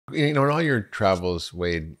In all your travels,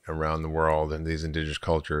 Wade, around the world and these indigenous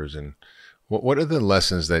cultures, and what are the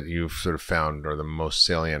lessons that you've sort of found are the most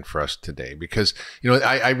salient for us today? Because,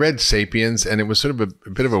 I read Sapiens and it was sort of a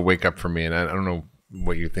bit of a wake up for me. And I don't know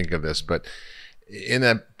what you think of this, but in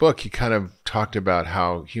that book, you kind of talked about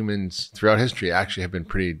how humans throughout history actually have been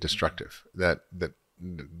pretty destructive, that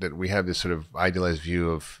we have this sort of idealized view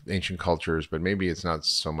of ancient cultures, but maybe it's not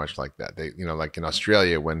so much like that. They, like in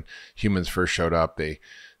Australia, when humans first showed up, they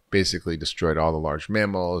basically destroyed all the large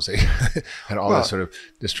mammals. They had all this sort of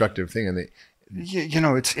destructive thing. And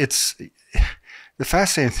it's the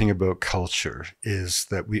fascinating thing about culture is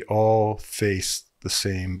that we all face the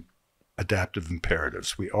same adaptive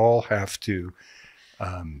imperatives. We all have to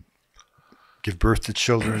give birth to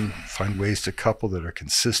children, find ways to couple that are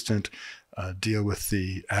consistent, deal with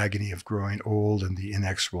the agony of growing old and the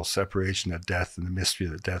inexorable separation of death and the mystery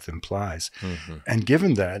that death implies. Mm-hmm. And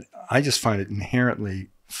given that, I just find it inherently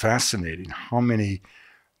fascinating how many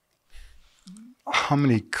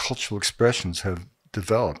cultural expressions have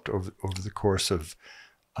developed over the course of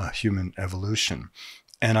human evolution.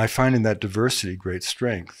 And I find in that diversity great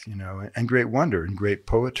strength, and great wonder and great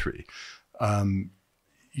poetry.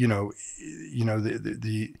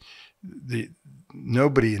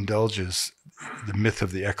 Nobody indulges the myth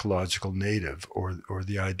of the ecological native or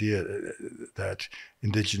the idea that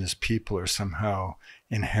indigenous people are somehow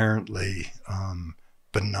inherently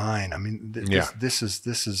benign. I mean, this is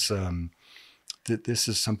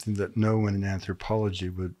something that no one in anthropology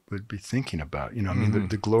would be thinking about. I mean,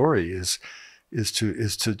 the glory is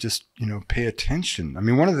to just pay attention. I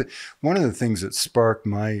mean, one of the things that sparked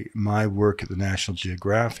my work at the National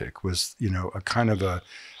Geographic was a kind of a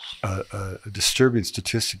disturbing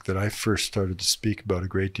statistic that I first started to speak about a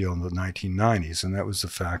great deal in the 1990s, and that was the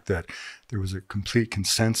fact that there was a complete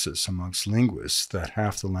consensus amongst linguists that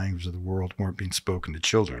half the languages of the world weren't being spoken to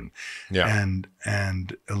children. Yeah.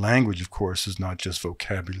 And a language, of course, is not just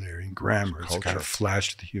vocabulary and grammar. It's a kind of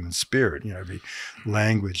flash of the human spirit. Every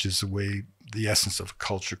language is the way the essence of a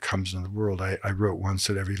culture comes into the world. I wrote once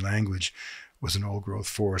that every language was an old-growth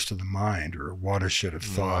forest of the mind, or a watershed of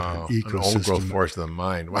thought, wow. An ecosystem. An old-growth forest of the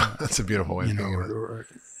mind. Wow, that's a beautiful way of thinking about it. Or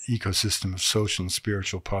ecosystem of social and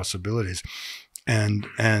spiritual possibilities, and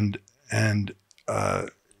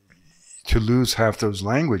to lose half those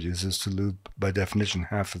languages is to lose, by definition,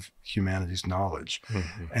 half of humanity's knowledge,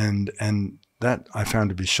 and that I found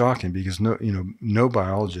to be shocking, because no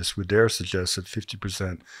biologist would dare suggest that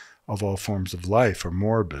 50% of all forms of life are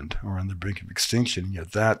morbid or on the brink of extinction, and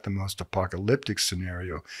yet the most apocalyptic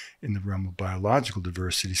scenario in the realm of biological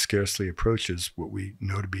diversity scarcely approaches what we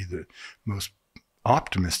know to be the most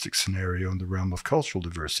optimistic scenario in the realm of cultural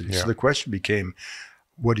diversity. Yeah. So the question became,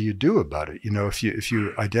 what do you do about it? If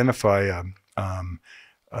you identify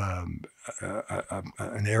an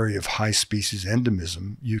area of high species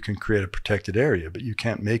endemism, you can create a protected area, but you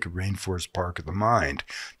can't make a rainforest park of the mind.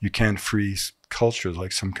 You can't freeze culture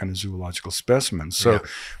like some kind of zoological specimen. So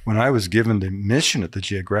when I was given the mission at the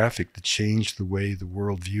Geographic to change the way the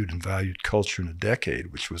world viewed and valued culture in a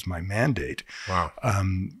decade, which was my mandate,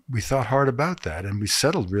 we thought hard about that, and we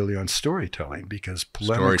settled really on storytelling, because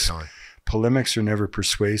polemics are never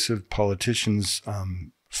persuasive. Politicians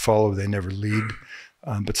follow, they never lead.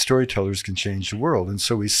 But storytellers can change the world. And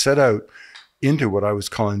so we set out into what I was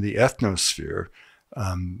calling the ethnosphere,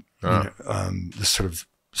 this sort of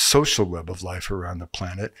social web of life around the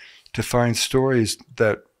planet, to find stories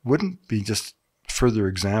that wouldn't be just further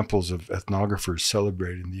examples of ethnographers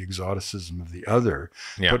celebrating the exoticism of the other,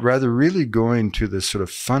 but rather really going to this sort of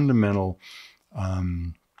fundamental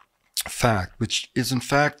fact, which is in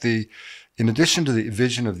fact in addition to the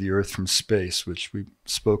vision of the Earth from space, which we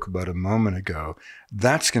spoke about a moment ago,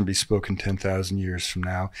 that's going to be spoken 10,000 years from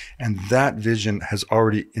now. And that vision has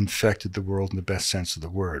already infected the world in the best sense of the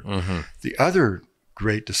word. Mm-hmm. The other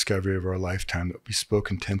great discovery of our lifetime that will be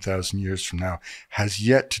spoken 10,000 years from now has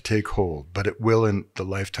yet to take hold, but it will in the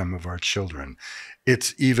lifetime of our children.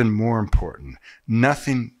 It's even more important.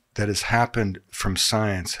 Nothing that has happened from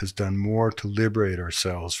science has done more to liberate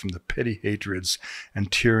ourselves from the petty hatreds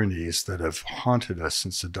and tyrannies that have haunted us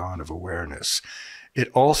since the dawn of awareness.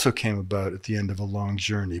 It also came about at the end of a long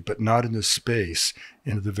journey, but not into space,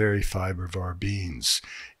 into the very fiber of our beings.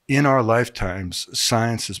 In our lifetimes,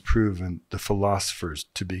 science has proven the philosophers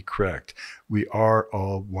to be correct. We are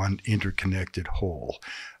all one interconnected whole.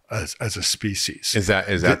 As a species. Is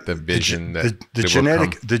that the vision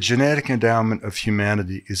the genetic endowment of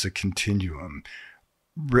humanity is a continuum.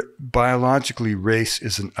 biologically, race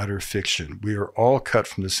is an utter fiction. We are all cut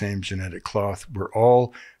from the same genetic cloth. We're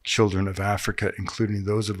all children of Africa, including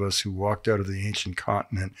those of us who walked out of the ancient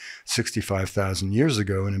continent 65,000 years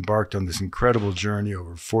ago and embarked on this incredible journey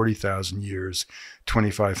over 40,000 years,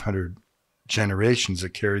 2,500 generations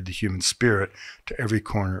that carried the human spirit to every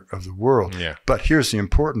corner of the world. Yeah. But here's the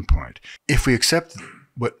important point. If we accept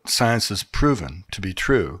what science has proven to be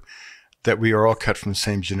true, that we are all cut from the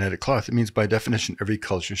same genetic cloth, it means by definition every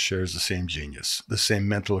culture shares the same genius, the same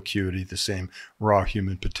mental acuity, the same raw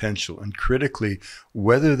human potential. And critically,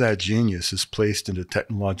 whether that genius is placed into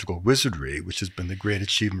technological wizardry, which has been the great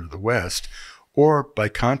achievement of the West, or by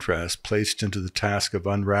contrast, placed into the task of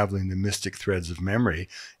unraveling the mystic threads of memory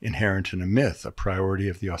inherent in a myth, a priority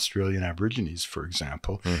of the Australian Aborigines, for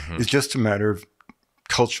example, is just a matter of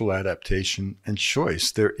cultural adaptation and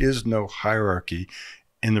choice. There is no hierarchy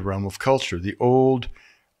in the realm of culture. The old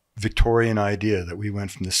Victorian idea that we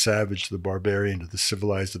went from the savage to the barbarian to the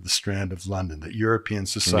civilized at the Strand of London, that European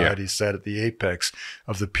society sat at the apex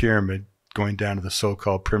of the pyramid going down to the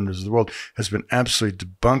so-called primitives of the world, has been absolutely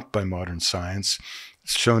debunked by modern science.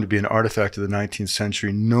 It's shown to be an artifact of the 19th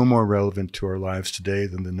century, no more relevant to our lives today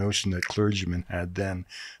than the notion that clergymen had then,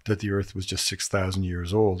 that the earth was just 6,000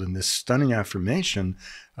 years old. And this stunning affirmation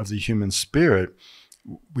of the human spirit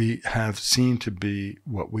we have seen to be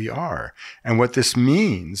what we are. And what this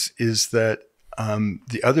means is that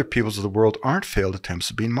the other peoples of the world aren't failed attempts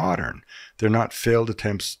at being modern. They're not failed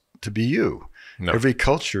attempts to be you. No. Every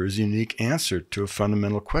culture is a unique answer to a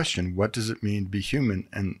fundamental question. What does it mean to be human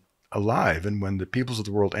and alive? And when the peoples of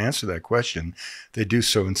the world answer that question, they do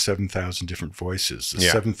so in 7,000 different voices, the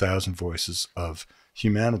 7,000 voices of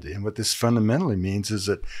humanity. And what this fundamentally means is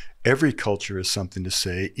that every culture has something to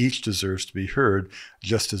say. Each deserves to be heard,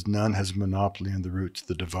 just as none has a monopoly on the route to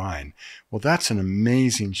the divine. Well, that's an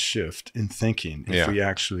amazing shift in thinking if we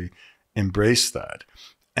actually embrace that.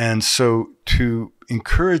 And so to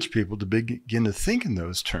encourage people to begin to think in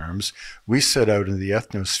those terms, we set out in the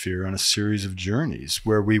ethnosphere on a series of journeys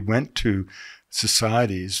where we went to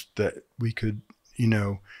societies that we could,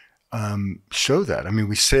 show that. I mean,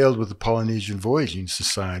 we sailed with the Polynesian Voyaging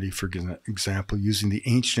Society, for example, using the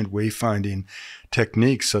ancient wayfinding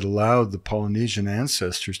techniques that allowed the Polynesian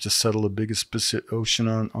ancestors to settle the biggest ocean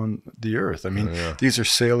on the earth. I mean, these are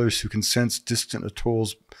sailors who can sense distant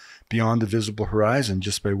atolls beyond the visible horizon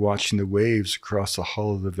just by watching the waves across the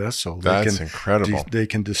hull of the vessel. That's incredible. They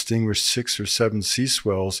can distinguish 6 or 7 sea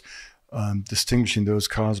swells, distinguishing those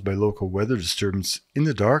caused by local weather disturbance in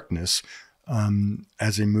the darkness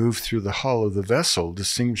as they move through the hull of the vessel,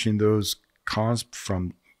 distinguishing those caused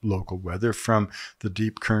from local weather from the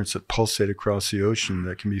deep currents that pulsate across the ocean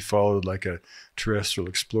that can be followed like a terrestrial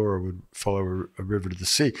explorer would follow a river to the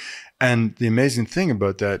sea. And the amazing thing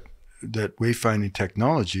about that wayfinding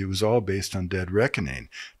technology, it was all based on dead reckoning.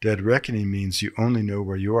 Dead reckoning means you only know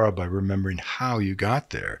where you are by remembering how you got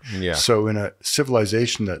there. Yeah. So in a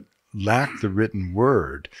civilization that lacked the written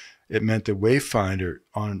word, it meant the wayfinder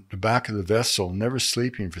on the back of the vessel, never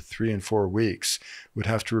sleeping for 3 and 4 weeks, would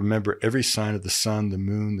have to remember every sign of the sun, the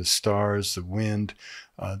moon, the stars, the wind,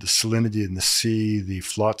 the salinity in the sea, the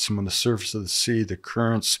flotsam on the surface of the sea, the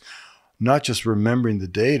currents, not just remembering the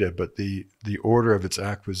data, but the order of its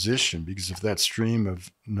acquisition, because if that stream of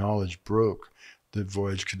knowledge broke, the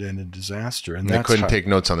voyage could end in disaster. And they couldn't take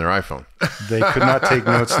notes on their iPhone. They could not take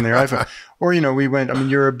notes on their iPhone. Or, we went,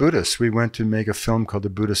 you're a Buddhist. We went to make a film called The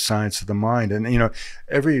Buddhist Science of the Mind. And,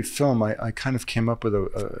 every film, I kind of came up with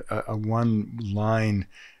a one line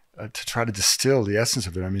to try to distill the essence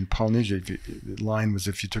of it. I mean, Polynesia, the line was,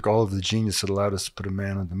 if you took all of the genius that allowed us to put a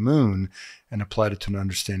man on the moon and applied it to an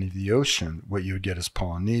understanding of the ocean, what you would get is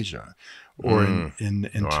Polynesia. Or in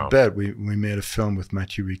Tibet, we made a film with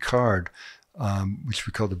Mathieu Ricard, which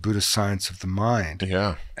we call The Buddhist Science of the Mind.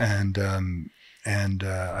 Yeah. And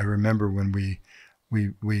I remember when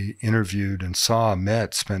we interviewed and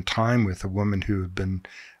spent time with a woman who had been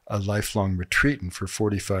a lifelong retreatant for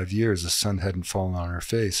 45 years. The sun hadn't fallen on her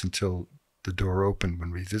face until the door opened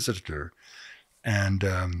when we visited her.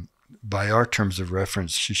 And by our terms of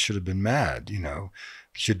reference, she should have been mad.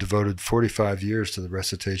 She had devoted 45 years to the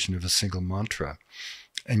recitation of a single mantra.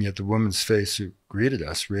 And yet the woman's face who greeted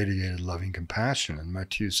us radiated loving compassion. And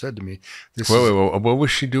Mathieu said to me, wait, what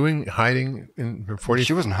was she doing? Hiding in her 40s?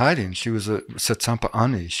 She wasn't hiding. She was a Satsampa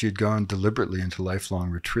Ani. She had gone deliberately into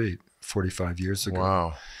lifelong retreat 45 years ago.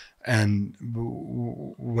 Wow. And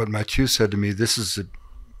what Mathieu said to me, this is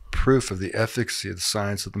proof of the efficacy of the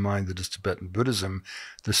science of the mind that is Tibetan Buddhism,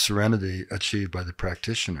 the serenity achieved by the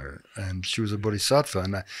practitioner. And she was a bodhisattva,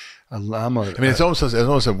 and a lama. I mean, it's almost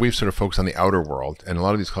like we've sort of focused on the outer world, and a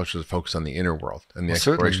lot of these cultures are focused on the inner world and the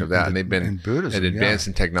exploration of that. And they've been in Buddhism, advanced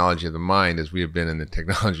in technology of the mind as we have been in the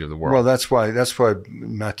technology of the world. Well, that's why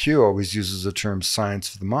Mathieu always uses the term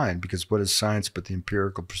science of the mind, because what is science but the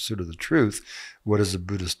empirical pursuit of the truth? What is a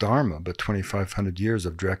Buddhist Dharma but 2,500 years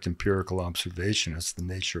of direct empirical observation as the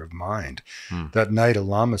nature of mind? That night, a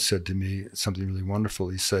Lama said to me something really wonderful.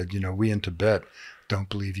 He said, we in Tibet don't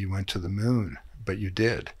believe you went to the moon, but you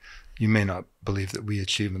did. You may not believe that we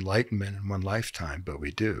achieve enlightenment in one lifetime, but we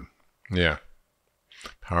do. Yeah.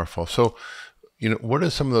 Powerful. So, what are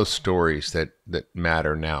some of those stories that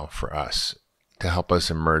matter now for us to help us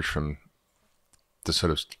emerge from the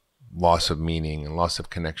sort of loss of meaning and loss of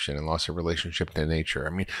connection and loss of relationship to nature? I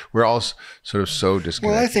mean, we're all sort of so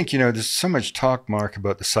disconnected. Well, I think, there's so much talk, Mark,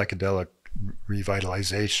 about the psychedelic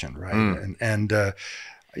revitalization, right? And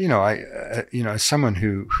as someone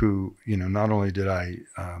who not only did I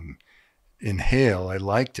inhale, I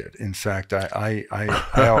liked it. In fact, I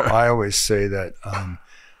always say that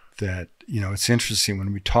it's interesting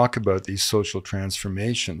when we talk about these social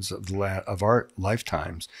transformations of our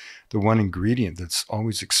lifetimes. The one ingredient that's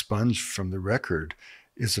always expunged from the record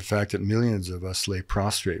is the fact that millions of us lay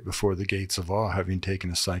prostrate before the gates of awe, having taken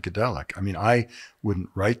a psychedelic. I mean, I wouldn't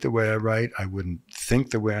write the way I write. I wouldn't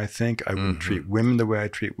think the way I think. I wouldn't treat women the way I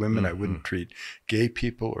treat women. I wouldn't treat gay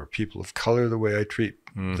people or people of color the way I treat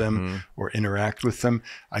them or interact with them.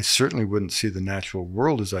 I certainly wouldn't see the natural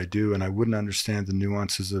world as I do, and I wouldn't understand the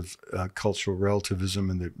nuances of cultural relativism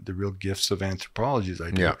and the real gifts of anthropology as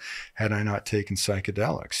I do had I not taken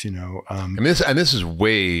psychedelics. This is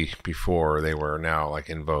way before they were now like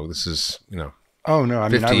in vogue. This is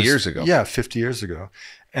 50 years ago. Yeah, 50 years ago,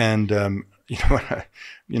 and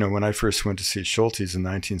when I first went to see Schultes in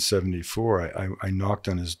 1974, I knocked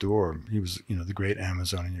on his door. He was, the great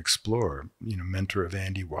Amazonian explorer, mentor of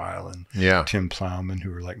Andy Weil and Tim Plowman,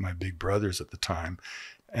 who were like my big brothers at the time.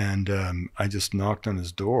 And I just knocked on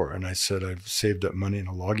his door and I said, I've saved up money in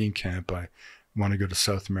a logging camp. I want to go to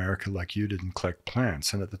South America like you did and collect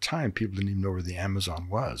plants. And at the time, people didn't even know where the Amazon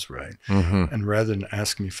was, right? And rather than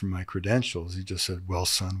ask me for my credentials, he just said, well,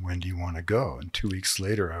 son, when do you want to go? And 2 weeks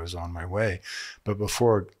later, I was on my way. But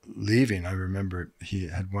before leaving, I remember he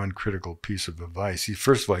had one critical piece of advice.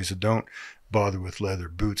 First of all, he said, don't bother with leather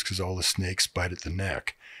boots because all the snakes bite at the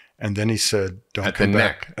neck. And then he said, don't come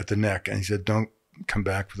back at the neck. And he said, don't come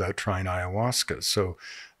back without trying ayahuasca. So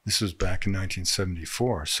this was back in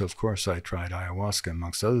 1974. So, of course, I tried ayahuasca,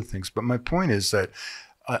 amongst other things. But my point is that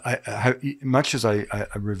much as I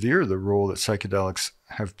revere the role that psychedelics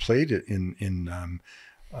have played in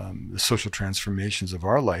the social transformations of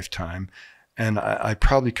our lifetime, and I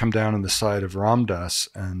probably come down on the side of Ram Dass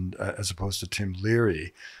and as opposed to Tim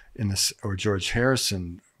Leary or George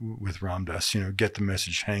Harrison with Ram Dass, get the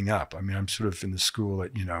message, hang up. I mean, I'm sort of in the school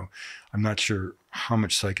that, I'm not sure how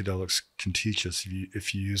much psychedelics can teach us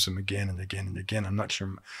if you use them again and again and again. I'm not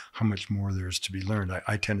sure how much more there is to be learned.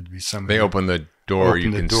 I tended to be someone. They open the door,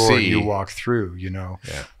 you can see. And you walk through,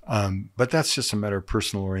 Yeah. But that's just a matter of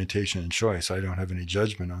personal orientation and choice. I don't have any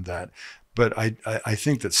judgment on that. But I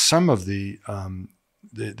think that some of the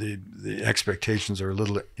expectations are a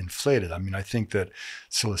little inflated. I mean, I think that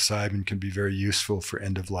psilocybin can be very useful for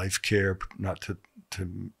end-of-life care, not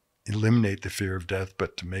to eliminate the fear of death,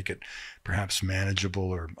 but to make it perhaps manageable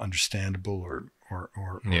or understandable or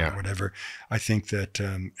whatever. I think that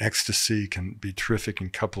ecstasy can be terrific in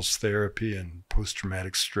couples therapy and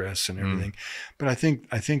post-traumatic stress and everything. But I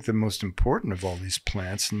think the most important of all these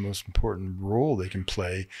plants and the most important role they can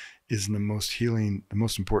play is in the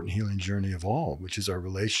most important healing journey of all, which is our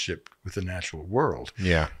relationship with the natural world.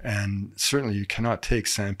 Yeah. And certainly you cannot take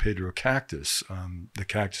San Pedro cactus, the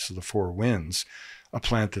cactus of the four winds, a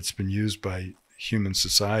plant that's been used by human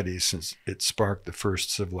society since it sparked the first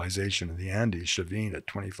civilization in the Andes, Chavin at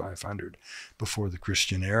 2500 before the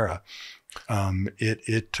Christian era.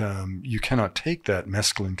 You cannot take that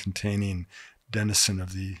mescaline-containing denizen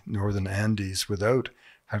of the northern Andes without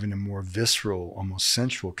having a more visceral, almost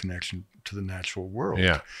sensual connection to the natural world.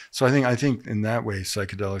 Yeah. So I think in that way,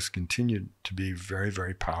 psychedelics continue to be very,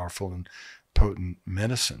 very powerful and potent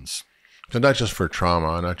medicines. So not just for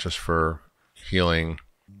trauma, not just for healing.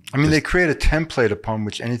 I mean, they create a template upon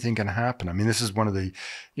which anything can happen. I mean, this is one of the,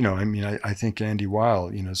 I think Andy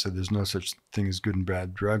Weil, said there's no such thing as good and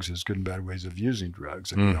bad drugs. There's good and bad ways of using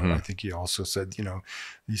drugs. And I think he also said,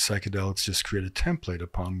 these psychedelics just create a template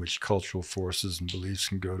upon which cultural forces and beliefs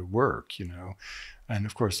can go to work, And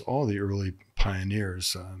of course, all the early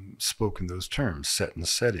pioneers spoke in those terms: set and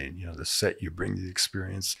setting. You know, the set you bring to the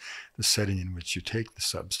experience, the setting in which you take the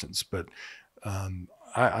substance. But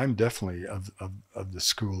I'm definitely of the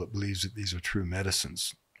school that believes that these are true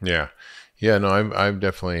medicines. Yeah. Yeah. No, I've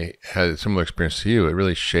definitely had a similar experience to you. It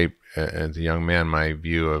really shaped, as a young man, my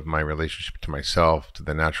view of my relationship to myself, to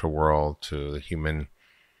the natural world, to the human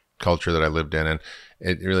culture that I lived in. And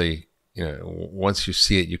it really, once you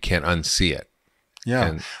see it, you can't unsee it. Yeah.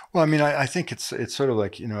 And, well, I mean, I think it's sort of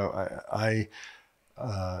like, I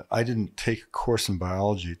didn't take a course in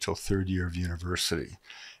biology till third year of university.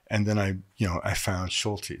 And then I found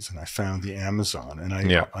Schultes and I found the Amazon. And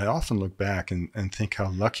I often look back and think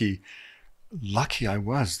how lucky I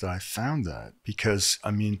was that I found that, because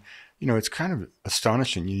I mean, it's kind of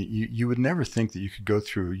astonishing. You would never think that you could go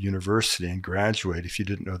through university and graduate if you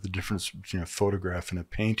didn't know the difference between a photograph and a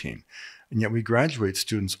painting. And yet we graduate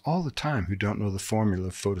students all the time who don't know the formula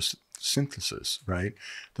of photosynthesis, right?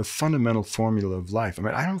 The fundamental formula of life. I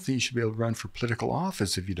mean, I don't think you should be able to run for political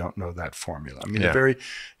office if you don't know that formula. I mean,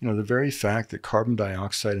 the very fact that carbon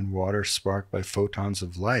dioxide and water sparked by photons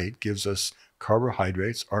of light gives us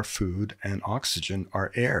carbohydrates, our food, and oxygen,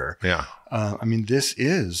 our air. Yeah. I mean, this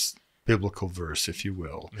is biblical verse, if you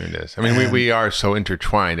will. It is. I mean, we are so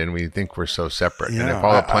intertwined and we think we're so separate. Yeah, and if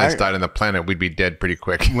all the plants died on the planet, we'd be dead pretty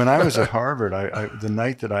quick. When I was at Harvard, the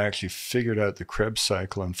night that I actually figured out the Krebs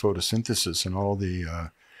cycle and photosynthesis and all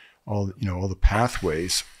the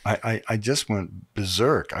pathways, I just went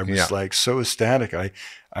berserk. I was like so ecstatic. I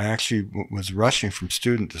actually was rushing from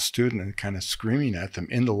student to student and kind of screaming at them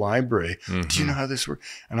in the library. Mm-hmm. Do you know how this works?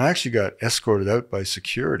 And I actually got escorted out by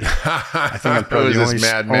security. I think I'm probably the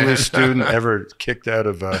only student ever kicked out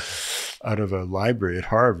of a library at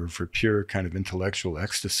Harvard for pure kind of intellectual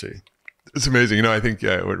ecstasy. It's amazing. I think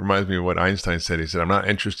it reminds me of what Einstein said. He said, I'm not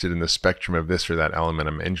interested in the spectrum of this or that element.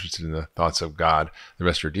 I'm interested in the thoughts of God. The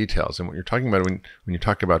rest are details. And what you're talking about when you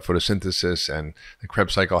talk about photosynthesis and the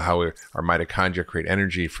Krebs cycle, how our mitochondria create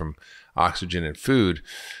energy from oxygen and food,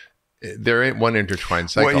 there ain't one intertwined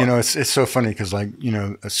cycle. Well, it's so funny because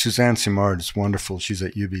Suzanne Simard is wonderful. She's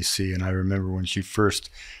at UBC. And I remember when she first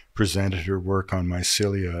presented her work on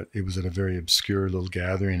mycelia, it was at a very obscure little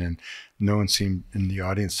gathering and no one seemed in the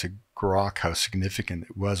audience to grok how significant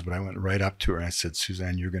it was, but I went right up to her and I said,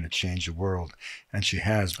 Suzanne, you're going to change the world. And she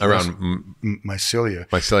has. Around mycelia.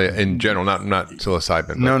 Mycelia in general, not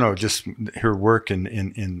psilocybin. No, just her work in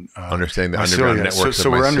understanding the mycelia. Underground networks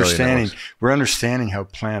so of we're understanding how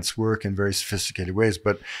plants work in very sophisticated ways.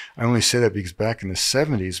 But I only say that because back in the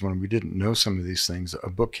 70s, when we didn't know some of these things, a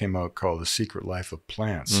book came out called The Secret Life of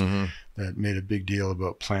Plants. Mm-hmm. That made a big deal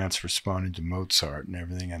about plants responding to Mozart and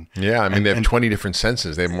everything. And they have 20 different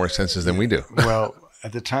senses. They have more senses than we do. Well,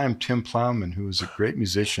 at the time, Tim Plowman, who was a great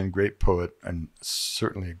musician, great poet, and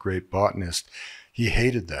certainly a great botanist, he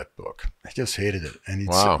hated that book. He just hated it. And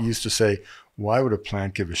he used to say, why would a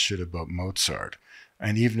plant give a shit about Mozart?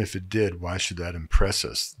 And even if it did, why should that impress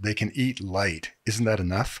us? They can eat light. Isn't that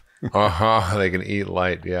enough? They can eat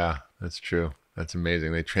light. Yeah, that's true. That's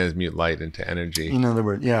amazing. They transmute light into energy. In other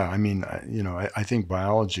words, I mean, I think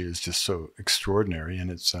biology is just so extraordinary, and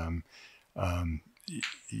it's,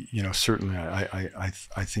 certainly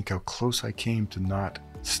I think how close I came to not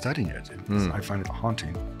studying it. I find it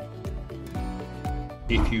haunting.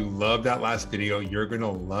 If you love that last video, you're going to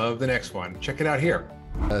love the next one. Check it out here.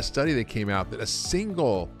 A study that came out that a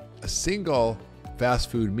single fast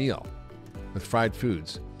food meal with fried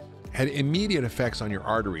foods had immediate effects on your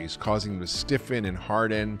arteries, causing them to stiffen and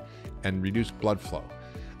harden and reduce blood flow.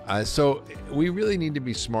 So we really need to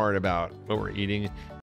be smart about what we're eating.